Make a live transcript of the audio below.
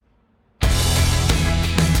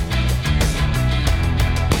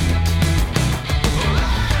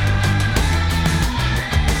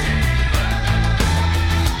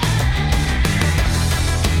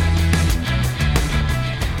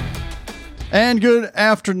And good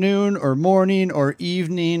afternoon or morning or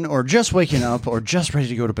evening or just waking up or just ready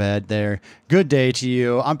to go to bed there. Good day to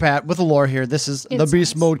you. I'm Pat with Allure here. This is the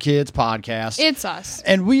Beast Mode Kids podcast. It's us.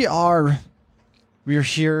 And we're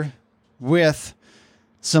here with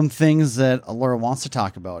some things that Allure wants to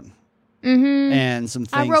talk about. Mm-hmm. And some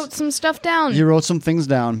things. I wrote some stuff down. You wrote some things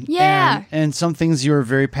down. Yeah. And some things you're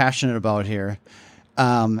very passionate about here.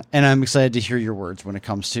 And I'm excited to hear your words when it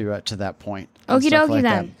comes to that point. Okie dokie then.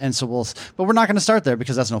 That. And so but we're not going to start there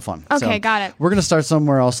because that's no fun. Okay, so got it. We're going to start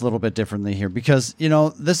somewhere else a little bit differently here because,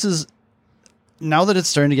 this is, now that it's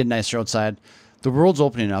starting to get nicer outside, the world's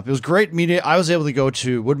opening up. It was great media. I was able to go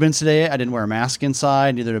to Woodman's today. I didn't wear a mask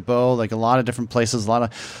inside, neither did Bo. Like a lot of different places, a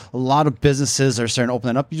lot of businesses are starting to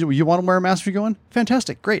open up. You want to wear a mask if you're going?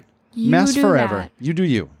 Fantastic. Great. Mask forever. That. You do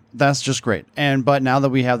you. That's just great. But now that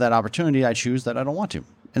we have that opportunity, I choose that I don't want to.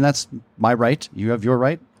 And that's my right. You have your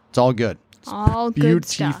right. It's all good. It's all good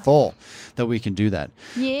stuff. Beautiful that we can do that.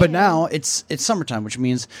 Yeah. But now it's summertime, which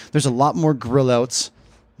means there's a lot more grill outs.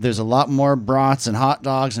 There's a lot more brats and hot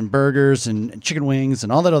dogs and burgers and chicken wings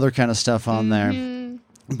and all that other kind of stuff on there. And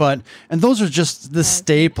those are just the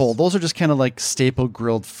staple. Those are just kind of like staple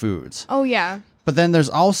grilled foods. Oh, yeah. But then there's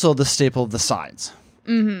also the staple of the sides.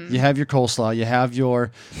 Mm-hmm. You have your coleslaw, you have your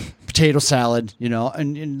potato salad,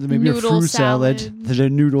 and maybe noodle your fruit salad, the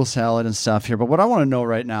noodle salad and stuff here. But what I want to know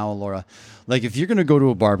right now, Laura, like if you're going to go to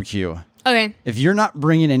a barbecue, okay, if you're not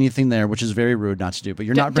bringing anything there, which is very rude not to do, but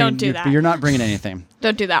you're not bringing, don't do that. But you're not bringing anything.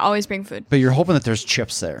 Don't do that. Always bring food. But you're hoping that there's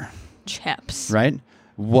chips there. Chips. Right?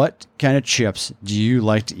 What kind of chips do you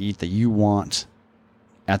like to eat that you want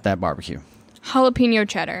at that barbecue? Jalapeno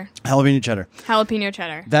cheddar. Jalapeno cheddar. Jalapeno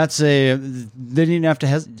cheddar. That's they didn't have to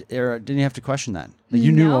didn't have to question that. Like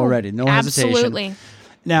you knew already. No hesitation. Absolutely.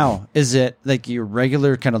 Now, is it like your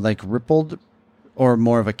regular kind of like rippled or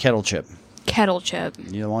more of a kettle chip? Kettle chip.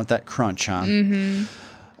 You want that crunch, huh? Mm-hmm.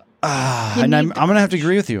 And I'm going to have to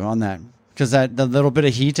agree with you on that because the little bit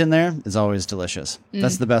of heat in there is always delicious.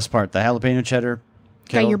 That's the best part. The jalapeno cheddar.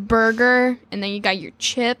 Got your burger, and then you got your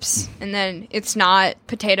chips, and then it's not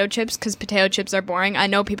potato chips because potato chips are boring. I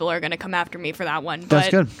know people are going to come after me for that one.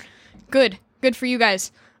 But that's good. Good for you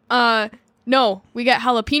guys. No, we got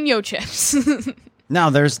jalapeno chips. Now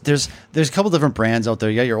there's a couple different brands out there.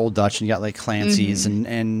 You got your Old Dutch and you got like Clancy's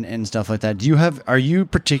and stuff like that. Are you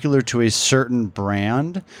particular to a certain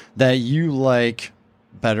brand that you like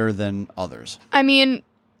better than others? I mean,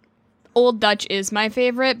 Old Dutch is my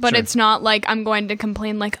favorite, but Sure. It's not like I'm going to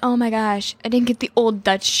complain like, oh my gosh, I didn't get the Old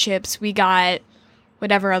Dutch chips. We got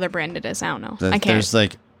whatever other brand it is. I don't know. I can't. There's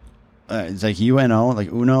like it's like UNO,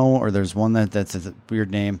 like Uno, or there's one that's a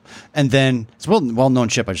weird name. And then it's a well-known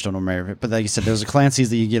chip. I just don't remember it. But like you said, there's a Clancy's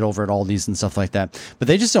that you get over at Aldi's and stuff like that. But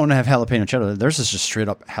they just don't have jalapeno cheddar. Theirs is just straight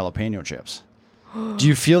up jalapeno chips. Do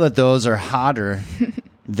you feel that those are hotter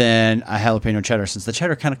than a jalapeno cheddar, since the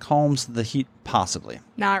cheddar kind of calms the heat, possibly?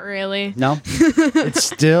 Not really. No? It's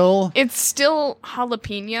still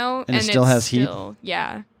jalapeno. And it still has heat?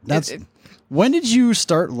 Yeah. When did you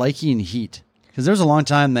start liking heat? Because there's a long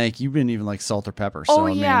time like you didn't even like salt or pepper. So,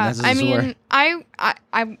 yeah. Man,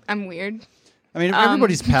 I'm weird. I mean,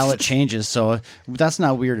 everybody's palate changes, so that's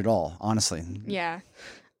not weird at all, honestly. Yeah.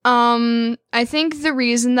 I think the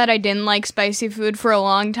reason that I didn't like spicy food for a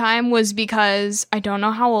long time was because I don't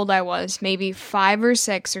know how old I was, maybe 5 or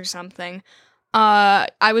 6 or something.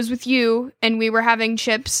 I was with you and we were having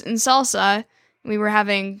chips and salsa. We were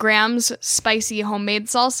having Graham's spicy homemade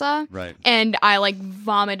salsa. Right. And I like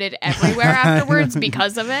vomited everywhere afterwards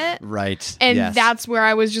because of it. Right. And yes. That's where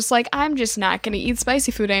I was just like, I'm just not going to eat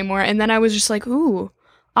spicy food anymore. And then I was just like, ooh,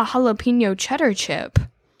 a jalapeno cheddar chip.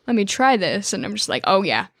 Let me try this. And I'm just like, oh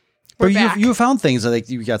yeah. But you found things like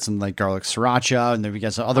you got some like garlic sriracha, and then we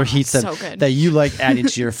got some other heats that you like adding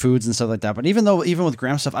to your foods and stuff like that. But even with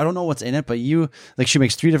Graham stuff, I don't know what's in it. But she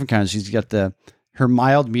makes 3 different kinds. She's got her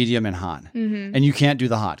mild, medium, and hot, and you can't do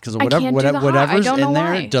the hot because whatever's in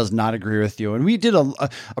there does not agree with you. And we did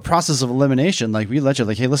a process of elimination. Like we let you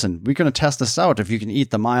hey, listen, we're going to test this out if you can eat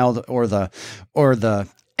the mild or the.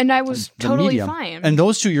 And I was totally medium. Fine. And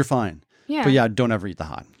those 2 you're fine. Yeah. But yeah, don't ever eat the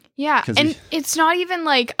hot. Yeah, and it's not even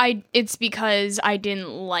like it's because I didn't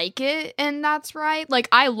like it, and that's right. Like,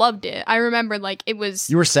 I loved it. I remember, like, it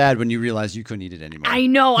was... You were sad when you realized you couldn't eat it anymore. I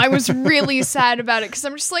know. I was really sad about it, because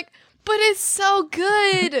I'm just like, but it's so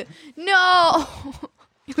good. No.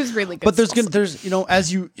 It was really good. But there's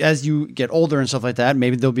as you get older and stuff like that,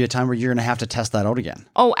 maybe there'll be a time where you're going to have to test that out again.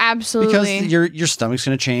 Oh, absolutely. Because your stomach's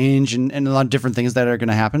going to change and a lot of different things that are going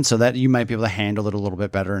to happen, so that you might be able to handle it a little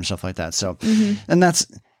bit better and stuff like that. So, and that's...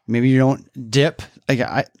 maybe you don't dip.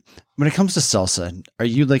 When it comes to salsa, are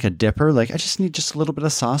you like a dipper? Like, I just need just a little bit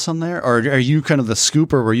of sauce on there? Or are you kind of the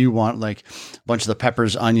scooper where you want like a bunch of the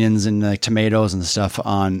peppers, onions, and like tomatoes and stuff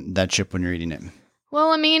on that chip when you're eating it?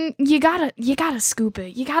 Well, I mean, you gotta scoop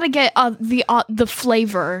it. You gotta get the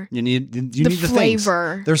flavor. You need the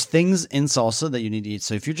flavor. Things. There's things in salsa that you need to eat.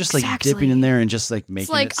 So if you're just like dipping in there and just like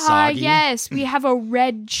making it soggy. Yes, we have a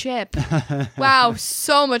red chip. Wow,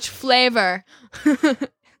 so much flavor.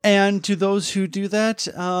 And to those who do that,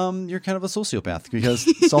 you're kind of a sociopath because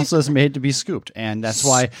salsa is made to be scooped. And that's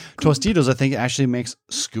why Tostitos, I think, actually makes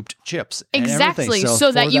scooped chips. Exactly.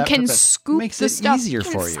 So that you can scoop makes the it stuff easier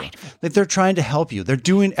for you. Like they're trying to help you. They're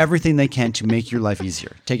doing everything they can to make your life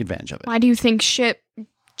easier. Take advantage of it. Why do you think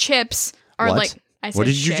chips are what? like... I said what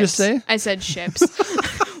did chips. You just say? I said chips.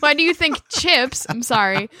 Why do you think chips, I'm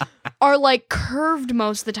sorry, are like curved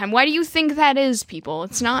most of the time? Why do you think that is, people?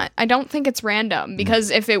 It's not, I don't think it's random, because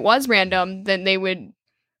if it was random, then they would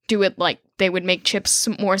do it like, they would make chips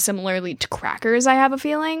more similarly to crackers, I have a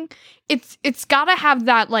feeling. It's gotta have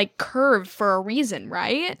that like curve for a reason,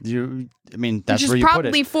 right? That's where you put it.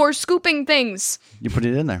 Probably for scooping things. You put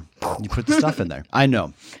it in there. You put the stuff in there. I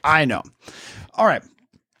know. All right.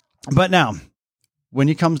 But now, when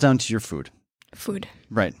it comes down to your food.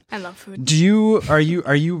 Right. I love food. Are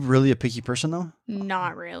you really a picky person though?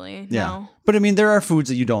 Not really. Yeah. No. But I mean, there are foods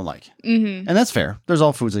that you don't like. Mm-hmm. And that's fair. There's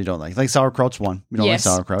all foods that you don't like. Like sauerkraut's one. We don't like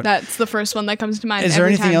sauerkraut. That's the first one that comes to mind. Is there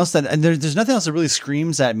anything else and there's nothing else that really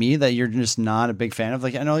screams at me that you're just not a big fan of?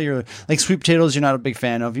 Like, I know you're like sweet potatoes, you're not a big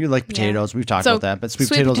fan of. You like potatoes. We've talked about that, but sweet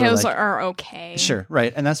potatoes are okay. Sure.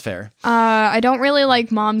 Right. And that's fair. I don't really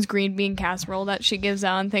like Mom's green bean casserole that she gives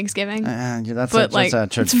out on Thanksgiving.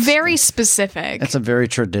 It's very specific. It's a very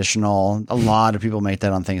traditional. A lot of people make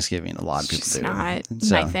that on Thanksgiving. A lot of people do. It's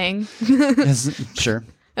not my thing. Sure.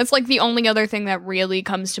 That's like the only other thing that really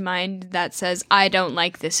comes to mind that says I don't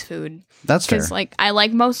like this food. That's fair. Because like I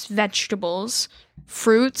like most vegetables.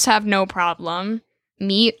 Fruits have no problem.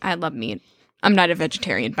 Meat, I love meat. I'm not a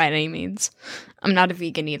vegetarian by any means. I'm not a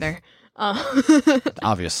vegan either.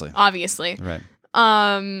 Obviously. Right.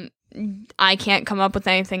 I can't come up with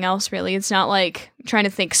anything else really. It's not like I'm trying to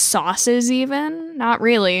think sauces even. Not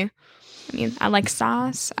really. I mean, I like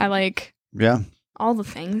sauce. I like all the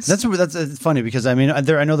things. That's funny because I mean,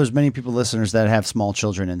 I know there's many people listeners that have small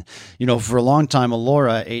children, and for a long time,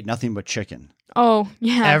 Alora ate nothing but chicken. Oh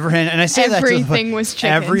yeah, and I say everything was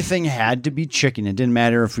chicken. Everything had to be chicken. It didn't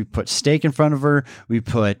matter if we put steak in front of her, we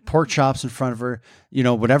put pork chops in front of her.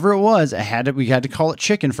 Whatever it was, we had to call it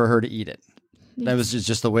chicken for her to eat it. That was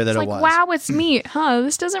just the way that it was. Wow, it's meat, huh?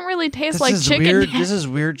 This doesn't really taste like chicken. This is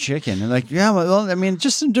weird chicken. And like, yeah, well, I mean,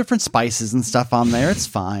 just some different spices and stuff on there. It's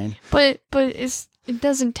fine. But it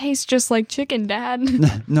doesn't taste just like chicken, Dad.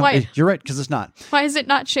 No, you're right, because it's not. Why is it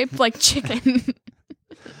not shaped like chicken?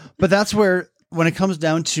 But that's where, when it comes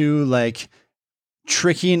down to like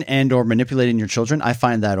tricking and or manipulating your children, I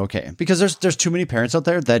find that okay, because there's too many parents out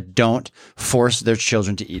there that don't force their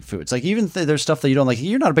children to eat foods. Like even there's stuff that you don't like.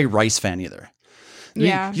 You're not a big rice fan either.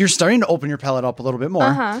 Yeah. You're starting to open your palate up a little bit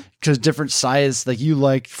more because different size, like you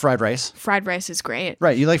like fried rice. Fried rice is great.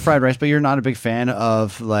 Right. You like fried rice, but you're not a big fan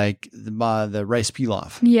of like the rice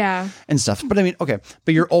pilaf. Yeah. And stuff. But I mean, okay,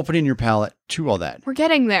 but you're opening your palate to all that. We're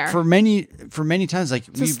getting there. For many times, like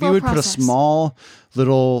we would put a small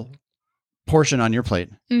little portion on your plate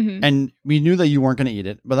and we knew that you weren't going to eat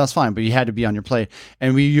it, but that's fine. But you had to be on your plate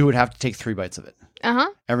and you would have to take 3 bites of it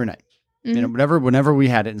every night. Whenever we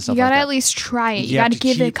had it and stuff like that. You gotta at least try it. You gotta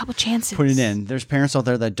give it a couple chances. Put it in. There's parents out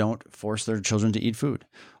there that don't force their children to eat food.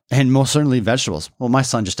 And most certainly vegetables. Well, my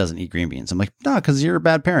son just doesn't eat green beans. I'm like, no, because you're a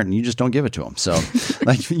bad parent and you just don't give it to him. So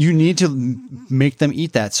like you need to make them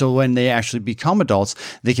eat that. So when they actually become adults,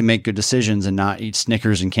 they can make good decisions and not eat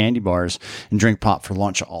Snickers and candy bars and drink pop for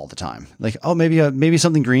lunch all the time. Like, oh, maybe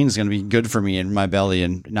something green is going to be good for me in my belly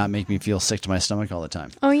and not make me feel sick to my stomach all the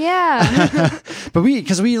time. Oh, yeah. But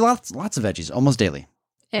because we eat lots of veggies almost daily.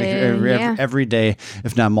 Like every day,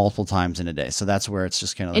 if not multiple times in a day. So that's where it's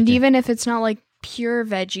just kind of like. And even if it's not like pure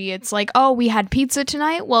veggie, it's like, oh, we had pizza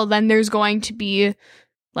tonight. Well, then there's going to be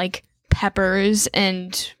like peppers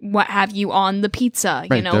and what have you on the pizza.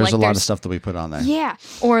 Right, there's like a lot of stuff that we put on there. Yeah.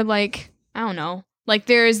 Or like, I don't know. Like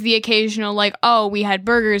there's the occasional like, oh, we had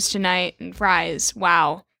burgers tonight and fries.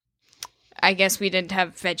 Wow. I guess we didn't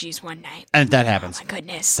have veggies one night. And that happens. Oh my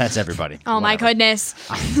goodness. That's everybody. Oh my goodness.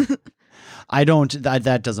 I don't.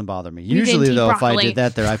 That doesn't bother me. Usually, though, broccoli. If I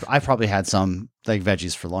did that, I probably had some like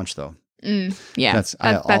veggies for lunch, though. Yeah,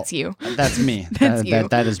 that's you. That's me. That's you.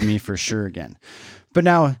 That is me for sure. Again, but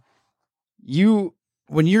now,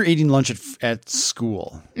 when you're eating lunch at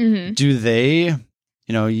school, do they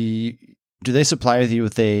do they supply you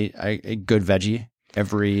with a good veggie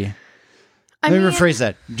every? Let me rephrase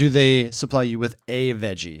that. Do they supply you with a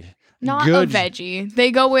veggie? Not a veggie.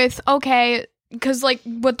 They go with, okay, because like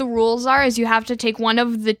what the rules are is you have to take one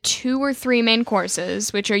of the 2 or 3 main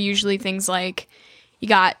courses, which are usually things like you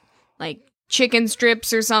got like chicken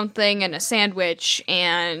strips or something and a sandwich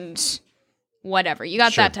and whatever. You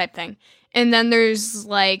got that type thing. And then there's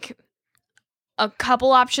like a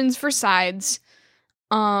couple options for sides.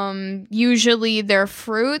 Usually they're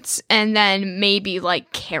fruits and then maybe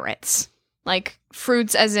like carrots. Like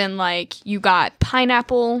fruits as in like you got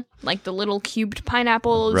pineapple, like the little cubed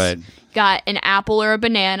pineapples. Right. Got an apple or a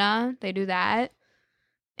banana. They do that.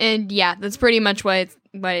 And yeah, that's pretty much what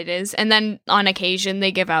it is. And then on occasion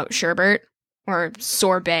they give out sherbet or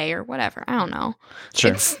sorbet or whatever. I don't know.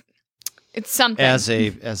 Sure. It's something. As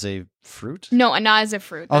a fruit? No, not as a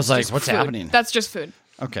fruit. I was like, what's happening? That's just food.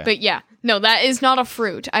 Okay. But yeah, no, that is not a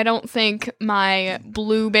fruit. I don't think my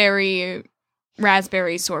blueberry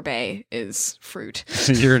raspberry sorbet is fruit.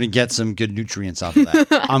 So you're going to get some good nutrients off of that.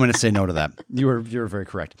 I'm going to say no to that. You're very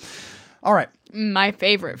correct. All right. My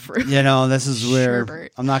favorite fruit. This is where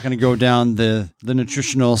sherbet. I'm not going to go down the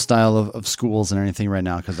nutritional style of schools and anything right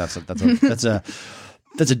now because that's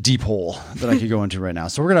a deep hole that I could go into right now.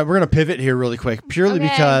 So we're gonna pivot here really quick, purely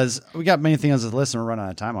because we got many things on the list and we're running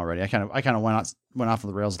out of time already. I kind of went off of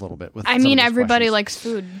the rails a little bit with. Everybody likes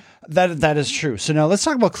food. That is true. So now let's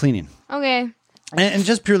talk about cleaning. Okay. And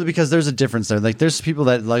just purely because there's a difference there. Like there's people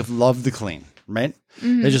that love to clean, right?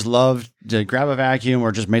 Mm-hmm. They just love to grab a vacuum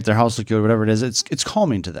or just make their house look good, whatever it is. It's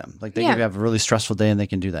calming to them. Like they have a really stressful day and they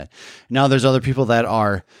can do that. Now there's other people that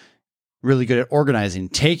are really good at organizing,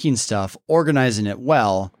 taking stuff, organizing it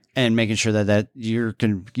well, and making sure that you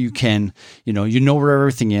can know where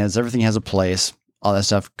everything is, everything has a place, all that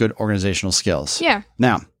stuff, good organizational skills. Yeah.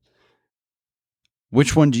 Now,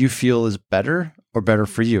 which one do you feel is better or better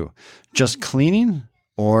for you? Just cleaning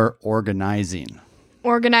or organizing?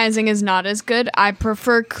 Organizing is not as good. I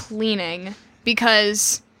prefer cleaning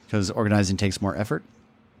because organizing takes more effort?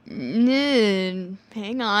 Hang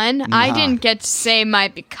on. Nah. I didn't get to say my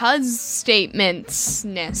because statements.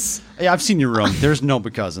 Yeah, I've seen your room. There's no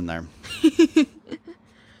because in there.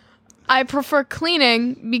 I prefer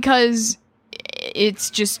cleaning because it's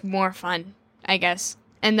just more fun, I guess.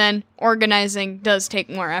 And then organizing does take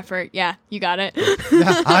more effort. Yeah, you got it.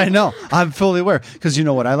 Yeah, I know. I'm fully aware. Because you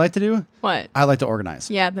know what I like to do? What? I like to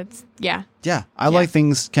organize. Yeah, Yeah, I like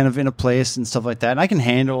things kind of in a place and stuff like that. And I can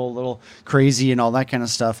handle a little crazy and all that kind of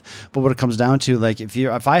stuff. But what it comes down to, like,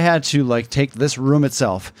 if I had to like take this room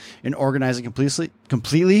itself and organize it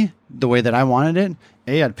completely the way that I wanted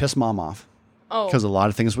it, I'd piss Mom off. Oh. Because a lot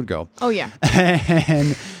of things would go. Oh, yeah.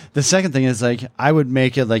 And the second thing is, like, I would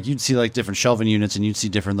make it, like, you'd see, like, different shelving units and you'd see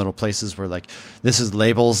different little places where, like, this is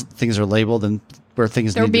labels, things are labeled and where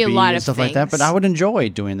things need to be and stuff like that. But I would enjoy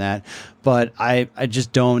doing that. But I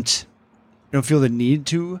just don't feel the need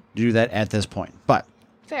to do that at this point. But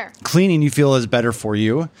fair. Cleaning, you feel, is better for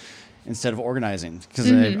you instead of organizing. Because,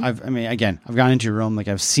 I've gone into your room, like,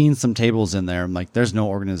 I've seen some tables in there. I'm like, there's no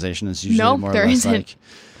organization. It's usually more or less like...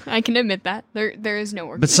 I can admit that there is no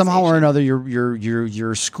organization. But somehow or another,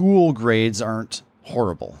 your school grades aren't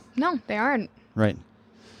horrible. No, they aren't. Right.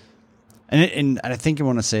 And I think I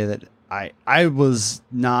want to say that I was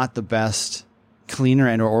not the best cleaner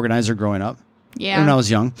and or organizer growing up. Yeah. When I was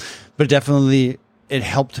young, but definitely it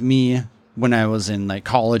helped me when I was in like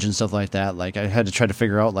college and stuff like that. Like I had to try to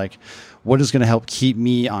figure out like what is going to help keep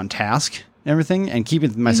me on task. Everything and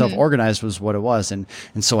keeping myself organized was what it was, and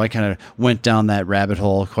so I kind of went down that rabbit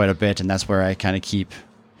hole quite a bit, and that's where I kind of keep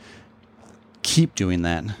doing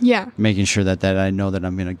that. Yeah, making sure that I know that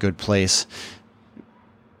I'm in a good place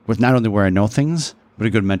with not only where I know things, but a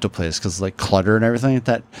good mental place. Because like clutter and everything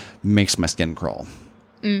that makes my skin crawl.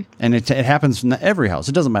 And it happens in every house.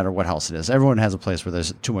 It doesn't matter what house it is. Everyone has a place where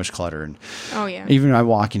there's too much clutter. And even I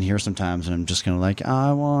walk in here sometimes and I'm just kind of like,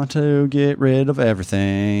 I want to get rid of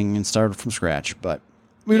everything and start from scratch. But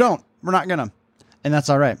we don't. We're not going to. And that's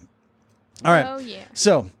all right. All right. Oh, yeah.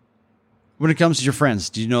 So when it comes to your friends,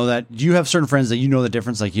 do you have certain friends that you know the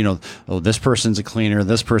difference? Like, this person's a cleaner,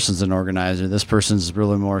 this person's an organizer, this person's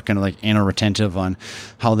really more kind of like retentive on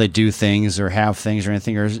how they do things or have things or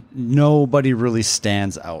anything, or nobody really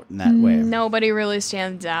stands out in that way? Nobody really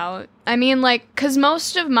stands out. I mean, like, because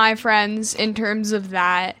most of my friends, in terms of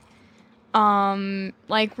that,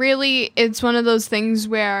 like, really, it's one of those things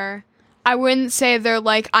where I wouldn't say they're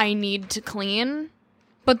like, I need to clean,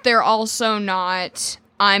 but they're also not...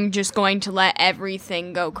 I'm just going to let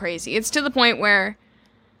everything go crazy. It's to the point where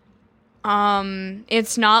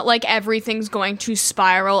It's not like everything's going to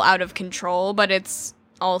spiral out of control, but it's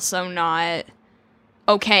also not,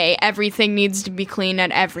 okay, everything needs to be clean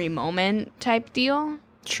at every moment type deal.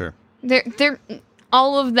 Sure. They're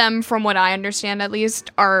all of them, from what I understand at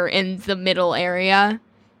least, are in the middle area.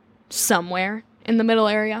 Somewhere in the middle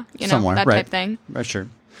area. Somewhere, that right. type thing. Right, sure.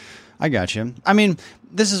 I got you. I mean,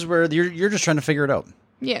 this is where you're just trying to figure it out.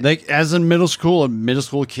 Yeah. Like, as in middle school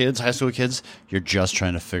kids, high school kids, you're just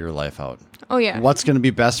trying to figure life out. Oh, yeah. What's going to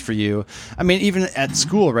be best for you? I mean, even at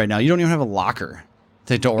school right now, you don't even have a locker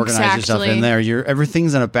to organize your stuff in there.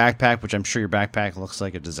 Everything's in a backpack, which I'm sure your backpack looks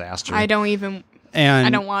like a disaster. I don't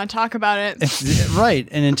want to talk about it. Right.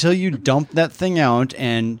 And until you dump that thing out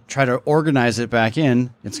and try to organize it back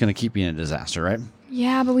in, it's going to keep you in a disaster, right?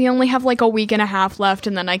 Yeah, but we only have like a week and a half left,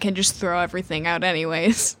 and then I can just throw everything out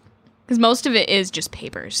anyways. Because most of it is just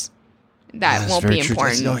papers. That won't be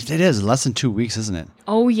important. It is. Less than 2 weeks, isn't it?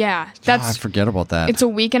 Oh, yeah. I forget about that. It's a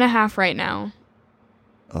week and a half right now.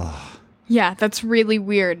 Ugh. Yeah, that's really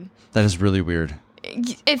weird. That is really weird.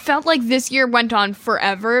 It felt like this year went on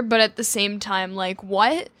forever, but at the same time, like,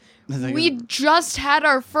 what? We just had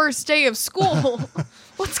our first day of school.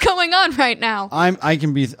 What's going on right now? I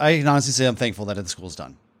can honestly say I'm thankful that the school's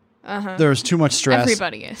done. Uh-huh. There's too much stress.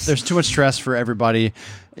 Everybody is. There's too much stress for everybody.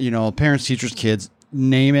 Parents, teachers, kids,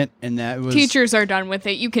 name it. And that was... Teachers are done with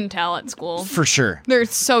it. You can tell at school. For sure. They're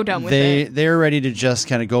so done with it. They're ready to just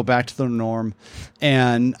kind of go back to the norm.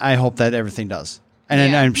 And I hope that everything does.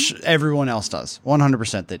 And I'm sure everyone else does.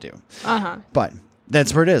 100% they do. Uh-huh. But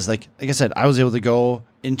that's where it is. Like I said, I was able to go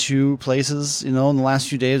into places, in the last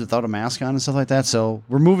few days without a mask on and stuff like that. So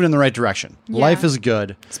we're moving in the right direction. Yeah. Life is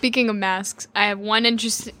good. Speaking of masks, I have one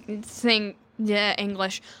interesting thing. Yeah,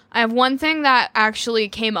 English. I have one thing that actually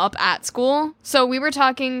came up at school. So we were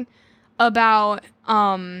talking about,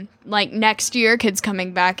 like, next year kids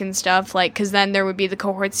coming back and stuff. Like, because then there would be the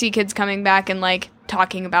Cohort C kids coming back and, like,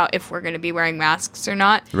 talking about if we're going to be wearing masks or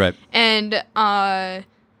not. Right. And I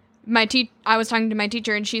was talking to my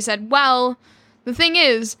teacher, and she said, well, the thing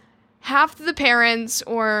is, half the parents,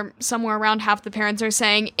 or somewhere around half the parents, are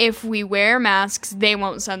saying if we wear masks, they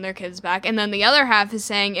won't send their kids back. And then the other half is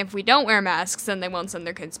saying if we don't wear masks, then they won't send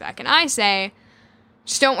their kids back. And I say,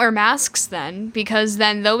 just don't wear masks then, because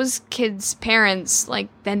then those kids' parents, like,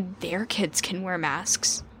 then their kids can wear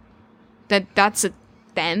masks. That's a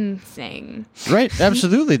them thing. Right,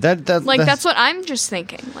 absolutely. That's what I'm just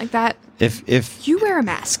thinking. Like that. If you wear a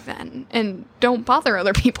mask then, and don't bother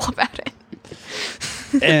other people about it.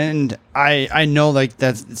 And I know, like,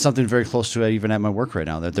 that's something very close to it, even at my work right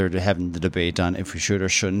now, that they're having the debate on if we should or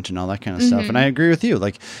shouldn't and all that kind of stuff. And I agree with you.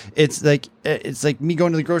 Like, it's like me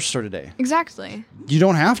going to the grocery store today. Exactly. You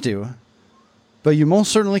don't have to, but you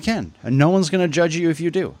most certainly can, and no one's going to judge you if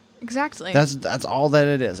you do. Exactly. That's all that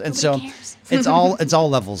it is. And Nobody so cares. it's all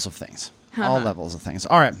levels of things. All levels of things.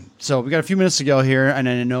 All right. So we got a few minutes to go here, and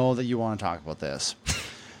I know that you want to talk about this.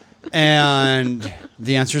 And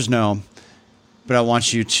the answer is no. But I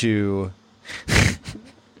want you to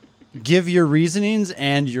give your reasonings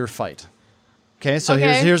and your fight. Okay? So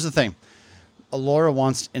here's the thing. Laura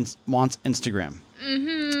wants Instagram.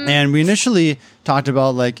 Mm-hmm. And we initially talked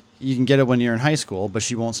about, like, you can get it when you're in high school, but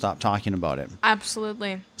she won't stop talking about it.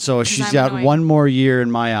 Absolutely. So she's got one more year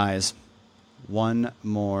in my eyes. One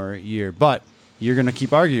more year. But you're going to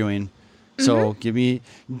keep arguing. So give me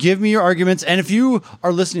your arguments. And if you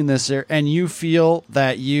are listening to this and you feel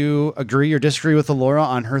that you agree or disagree with Laura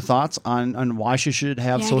on her thoughts on why she should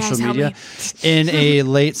have social media in a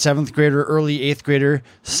late 7th grader, early 8th grader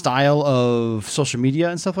style of social media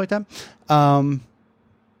and stuff like that,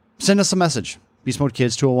 send us a message.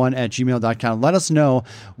 beastmodekids201@gmail.com. Let us know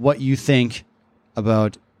what you think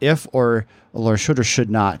about if or Laura should or should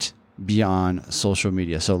not be on social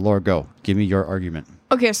media. So Laura, go. Give me your argument.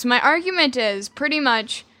 Okay, so my argument is pretty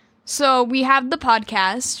much, so we have the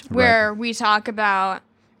podcast where we talk about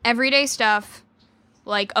everyday stuff,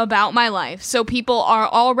 like, about my life. So people are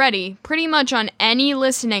already pretty much on any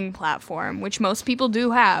listening platform, which most people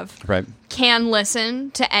do have, can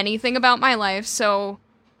listen to anything about my life. So,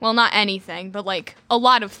 well, not anything, but, like, a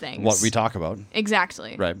lot of things. What we talk about.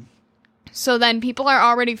 Exactly. Right. So then people are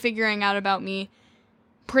already figuring out about me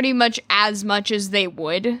pretty much as they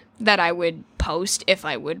would that I would post if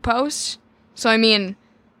I would post. So, I mean,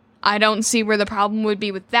 I don't see where the problem would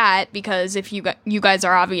be with that, because if you guys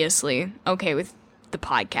are obviously okay with the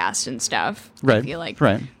podcast and stuff. Right. I feel like,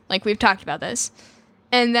 like we've talked about this.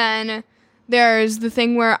 And then there's the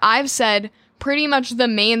thing where I've said pretty much the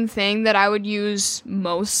main thing that I would use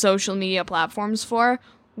most social media platforms for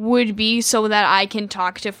would be so that I can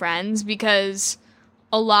talk to friends, because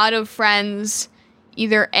a lot of friends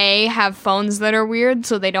either A, have phones that are weird,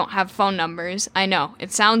 so they don't have phone numbers. I know,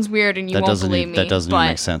 it sounds weird and you won't believe me. That doesn't even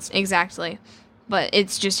make sense. Exactly. But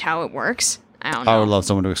it's just how it works. I don't know. I would love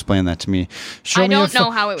someone to explain that to me. I don't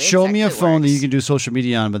know how it works. Show me a phone that you can do social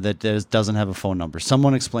media on, but that doesn't have a phone number.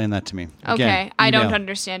 Someone explain that to me. Okay, again, I don't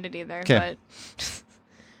understand it either. Okay.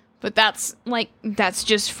 But that's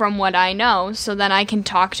just from what I know. So then I can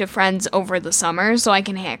talk to friends over the summer, so I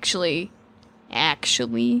can actually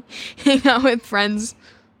hang out with friends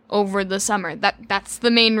over the summer. That's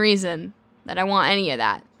the main reason that I want any of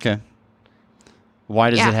that. Okay.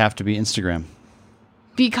 Why does it have to be Instagram?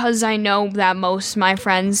 Because I know that most of my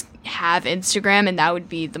friends have Instagram, and that would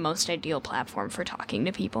be the most ideal platform for talking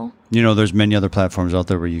to people. You know, there's many other platforms out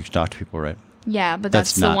there where you can talk to people, right? Yeah, but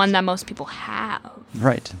that's the one that most people have.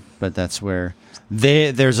 Right, but that's where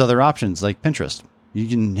there's other options like Pinterest. You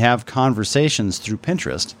can have conversations through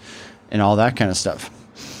Pinterest and all that kind of stuff.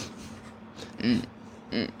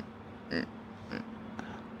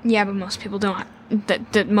 Yeah, but most people don't.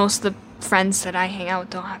 Most of the friends that I hang out with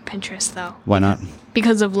don't have Pinterest, though. Why not?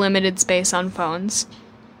 Because of limited space on phones.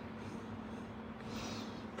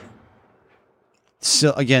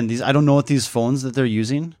 So again, I don't know what these phones that they're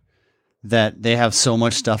using, that they have so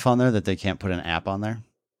much stuff on there that they can't put an app on there.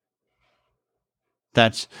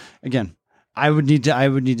 That's, again, I would need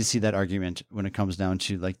to see that argument when it comes down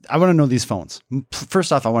to, like, I want to know these phones.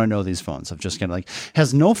 First off, I want to know these phones. I'm just kind of like,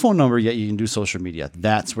 has no phone number yet you can do social media.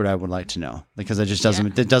 That's what I would like to know, because it just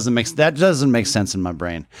doesn't that doesn't make sense in my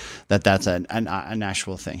brain that's an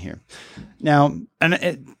actual thing here. Now, and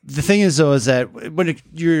the thing is though, is that when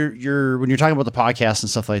you're talking about the podcast and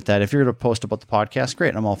stuff like that, if you're going to post about the podcast,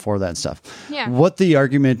 great, I'm all for that stuff. Yeah. What the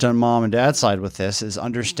argument on mom and dad's side with this is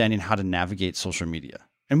understanding how to navigate social media.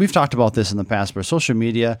 And we've talked about this in the past, where social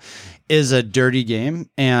media is a dirty game.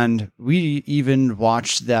 And we even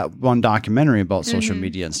watched that one documentary about social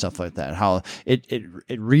media and stuff like that, how it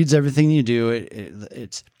reads everything you do.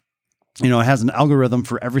 It's, you know, it has an algorithm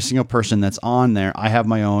for every single person that's on there. I have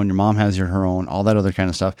my own, your mom has her own, all that other kind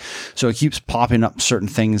of stuff. So it keeps popping up certain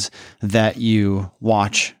things that you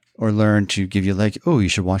watch or learn to give you, like, oh, you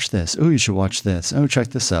should watch this. Oh, you should watch this. Oh, check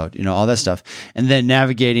this out. You know, all that stuff. And then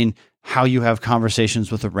navigating how you have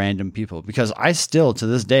conversations with the random people, because I still to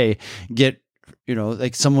this day get, you know,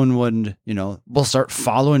 like someone would, you know, will start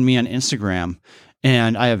following me on Instagram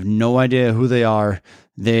and I have no idea who they are.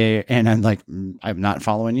 And I'm like, I'm not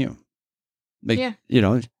following you. Like, yeah. You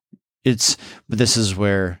know, but this is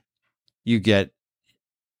where you get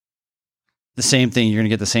the same thing. You're going to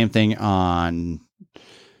get the same thing on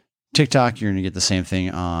TikTok. You're going to get the same thing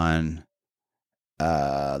on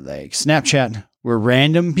like Snapchat, where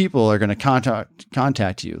random people are going to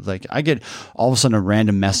contact you. Like, I get all of a sudden a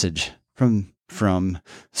random message from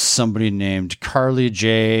somebody named Carly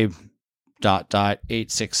J. ...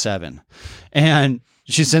 867. And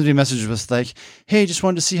she sends me a message with like, hey, just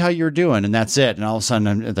wanted to see how you're doing. And that's it. And all of a sudden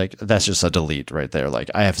I'm like, that's just a delete right there. Like,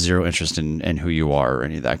 I have zero interest in who you are or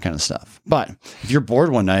any of that kind of stuff. But if you're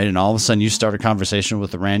bored one night and all of a sudden you start a conversation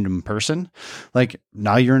with a random person, like,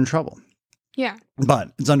 now you're in trouble. Yeah.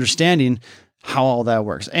 But it's understanding how all that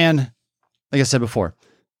works. And like I said before,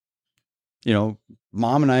 you know,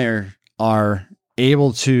 mom and I are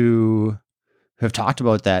able to have talked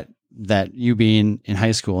about that you being in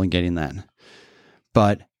high school and getting that,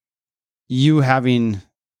 but you having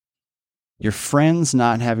your friends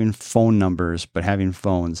not having phone numbers, but having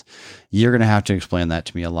phones, you're going to have to explain that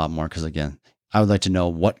to me a lot more. Cause again, I would like to know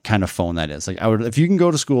what kind of phone that is. Like, if you can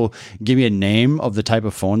go to school, give me a name of the type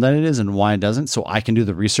of phone that it is and why it doesn't, so I can do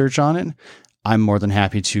the research on it. I'm more than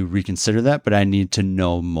happy to reconsider that, but I need to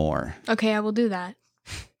know more. Okay, I will do that.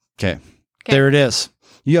 Okay. There it is.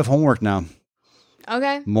 You have homework now.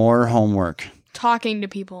 Okay. More homework. Talking to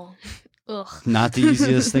people. Ugh. Not the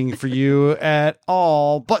easiest thing for you at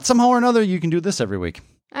all, but somehow or another, you can do this every week.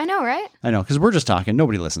 I know, right? I know, because we're just talking.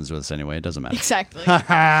 Nobody listens to us anyway. It doesn't matter. Exactly.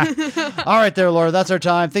 All right there, Laura. That's our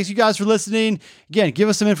time. Thanks you guys for listening. Again, give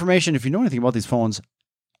us some information. If you know anything about these phones,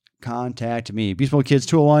 contact me.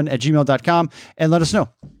 BeastModeKids201@gmail.com and let us know.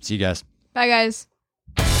 See you guys. Bye, guys.